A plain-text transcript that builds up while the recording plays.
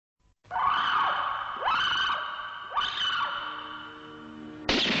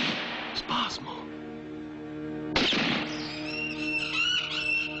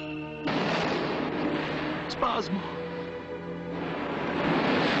Spasmo.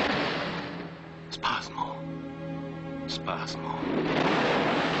 Spasmo. Spasmo.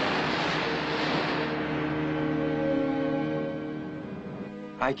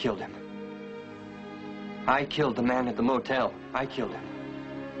 I killed him. I killed the man at the motel. I killed him.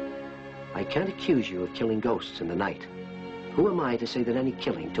 I can't accuse you of killing ghosts in the night. Who am I to say that any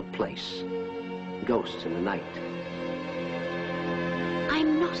killing took place? Ghosts in the night.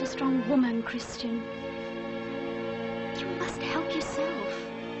 I'm not a strong woman, Christian. You must help yourself.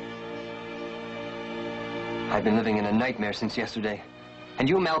 I've been living in a nightmare since yesterday. And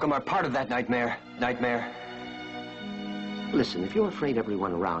you, Malcolm, are part of that nightmare. Nightmare. Listen, if you're afraid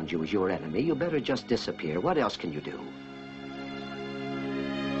everyone around you is your enemy, you better just disappear. What else can you do?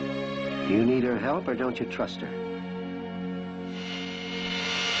 Do you need her help, or don't you trust her?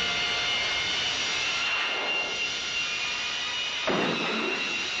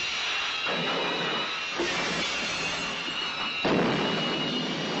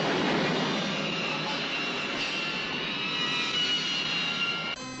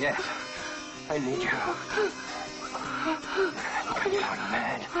 Yes, I need you. I'm going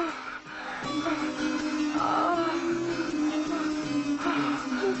mad.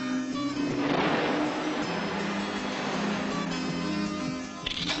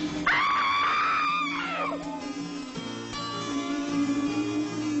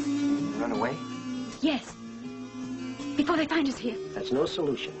 Run away? Yes. Before they find us here. That's no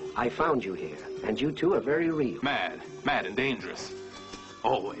solution. I found you here, and you two are very real. Mad. Mad and dangerous.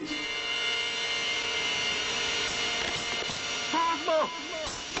 Always. Spasmo!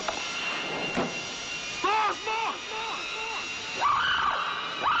 Spasmo!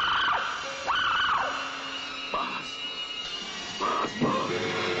 Spasmo!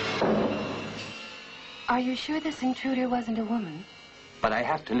 Are you sure this intruder wasn't a woman? But I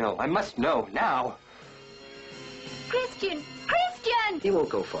have to know. I must know now. Christian! Christian! He won't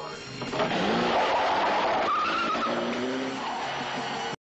go far.